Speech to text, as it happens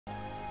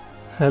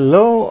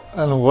Hello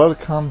and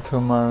welcome to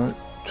my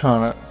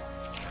channel.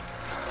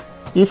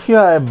 If you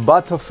are a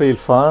Battlefield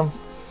fan,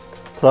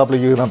 probably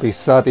you're gonna be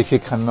sad if you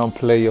cannot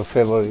play your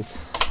favorite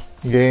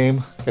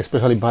game,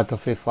 especially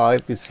Battlefield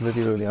 5. It's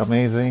really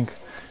amazing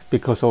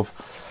because of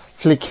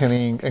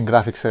flickering and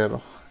graphics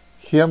error.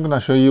 Here I'm gonna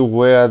show you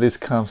where this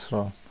comes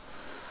from.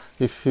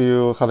 If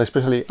you have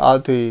especially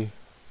ALTI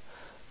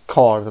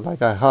card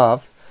like I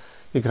have,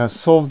 you can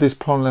solve this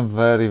problem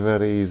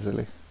very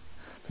easily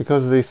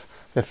because these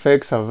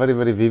effects are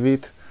very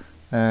vivid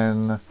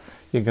and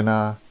you're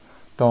gonna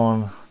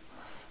don't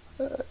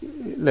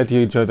let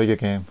you enjoy the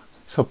game.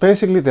 So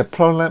basically the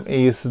problem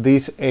is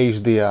this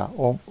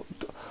HDR.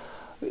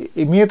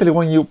 Immediately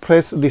when you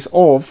press this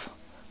off,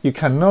 you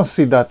cannot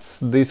see that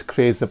this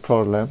creates a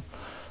problem,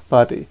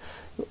 but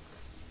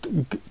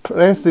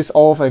press this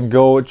off and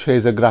go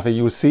change the graphic.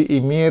 You see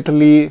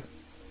immediately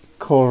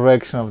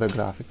correction of the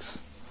graphics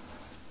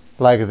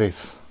like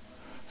this.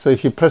 So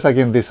if you press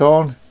again this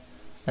on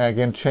and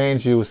again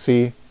change, you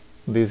see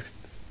this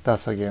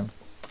does again.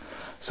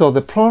 So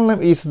the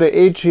problem is the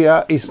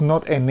HDR is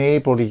not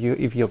enabled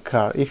if your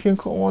car. If you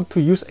want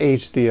to use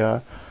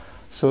HDR,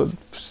 so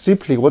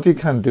simply what you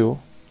can do,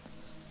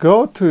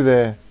 go to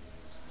the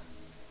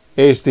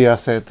HDR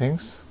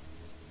settings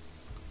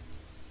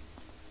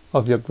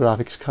of your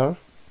graphics card,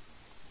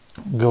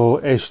 go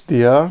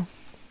HDR,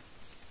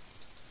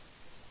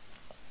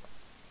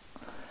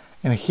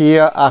 and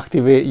here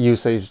activate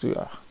use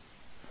HDR.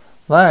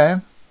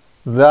 Then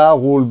that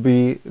will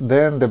be,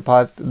 then the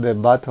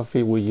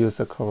Battlefield will use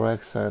the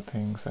correct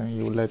settings and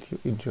you let you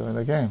enjoy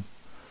the game.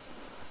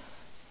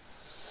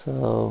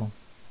 So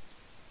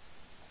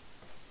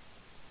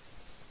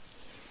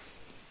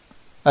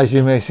as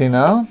you may see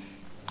now,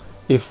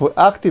 if we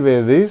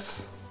activate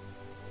this,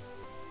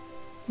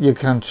 you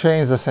can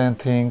change the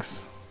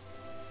settings.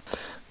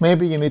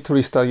 Maybe you need to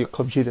restart your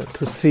computer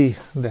to see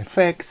the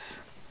effects,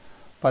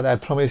 but I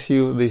promise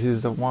you this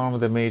is one of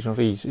the major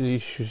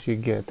issues you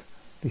get,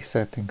 these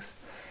settings.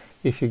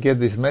 If you get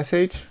this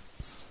message,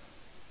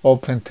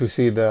 open to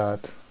see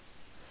that.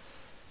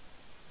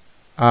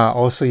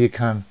 Also you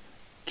can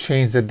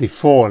change the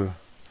default.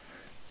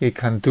 You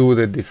can do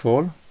the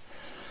default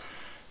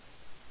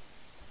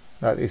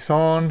that is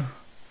on,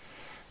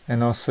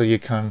 and also you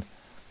can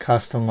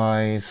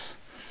customize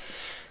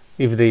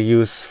if they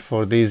use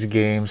for these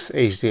games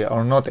HDR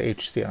or not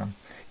HDR.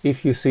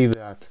 If you see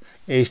that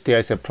HDR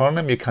is a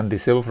problem, you can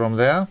disable from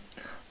there,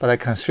 but I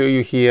can show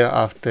you here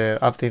after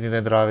updating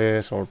the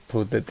drivers or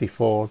put the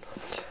default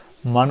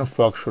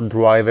manufacturer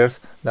drivers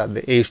that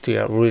the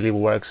HDR really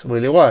works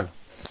really well.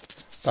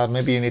 But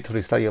maybe you need to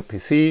restart your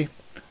PC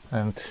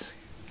and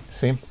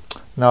see,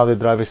 now the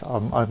drivers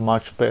are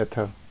much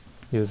better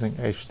using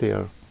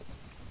HDR.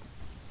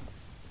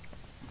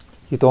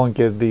 You don't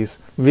get these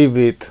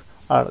vivid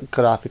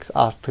graphics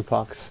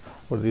artifacts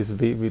or this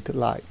vivid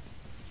light.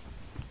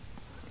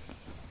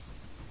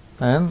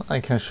 And I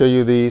can show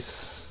you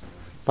this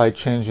by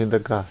changing the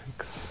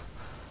graphics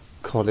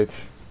quality.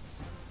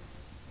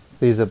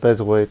 This is the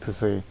best way to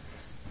see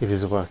if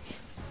it's working.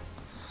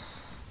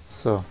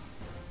 So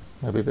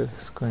maybe the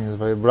screen is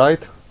very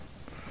bright,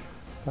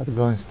 but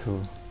going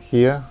to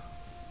here,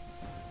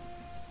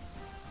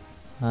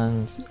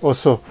 and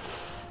also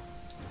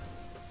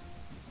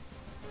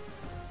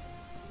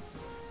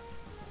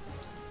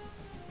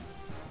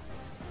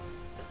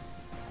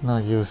now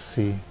you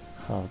see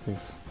how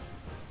this.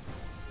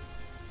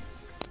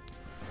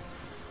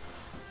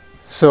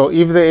 So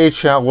if the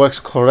HDR works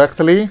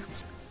correctly,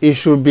 it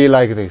should be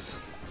like this.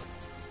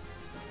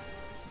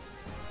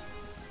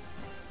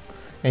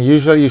 And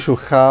usually you should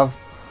have,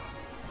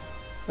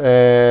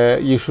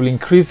 you should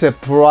increase the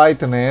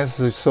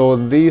brightness so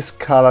these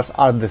colors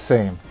are the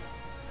same.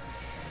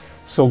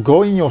 So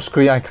go in your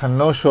screen, I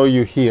cannot show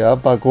you here,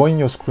 but go in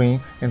your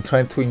screen and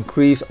try to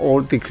increase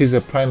or decrease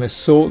the brightness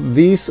so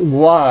these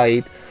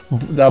white,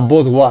 they're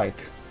both white.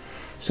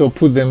 So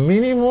put the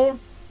minimum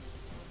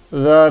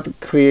that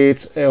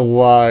creates a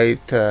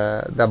white,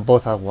 that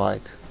both are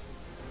white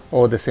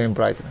or the same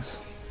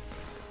brightness.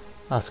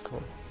 That's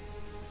cool.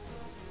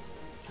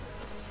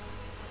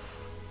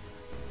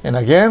 And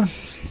again,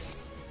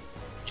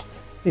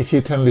 if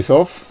you turn this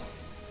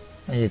off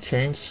and you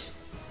change,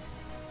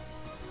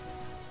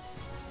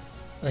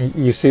 and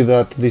you see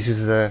that this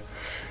is the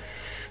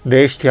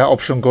HDR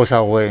option goes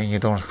away and you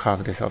don't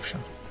have this option.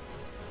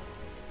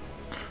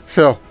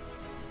 So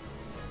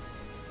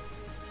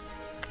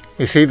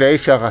you see the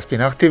HDR has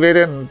been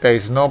activated, there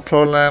is no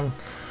problem,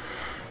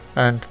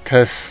 and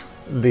test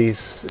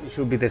this, it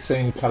should be the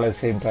same color,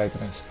 same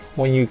brightness.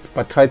 When you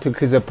try to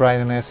increase the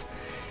brightness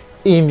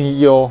in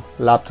your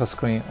laptop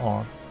screen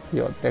or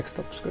your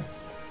desktop screen.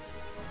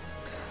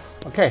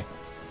 Okay,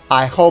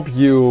 I hope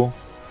you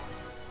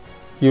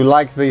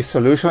like this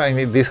solution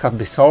and this has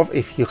been solved.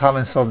 If you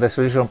haven't solved the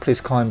solution, please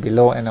comment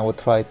below and I will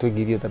try to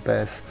give you the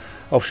best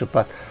option.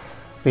 But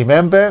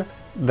remember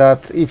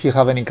that if you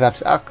have any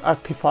graphics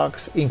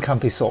artifacts, it can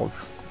be solved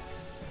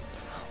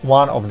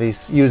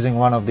using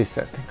one of these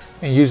settings,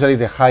 and usually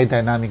the high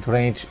dynamic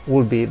range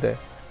will be the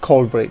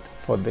culprit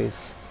for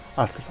these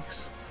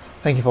artifacts.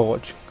 Thank you for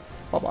watching.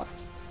 Bye bye.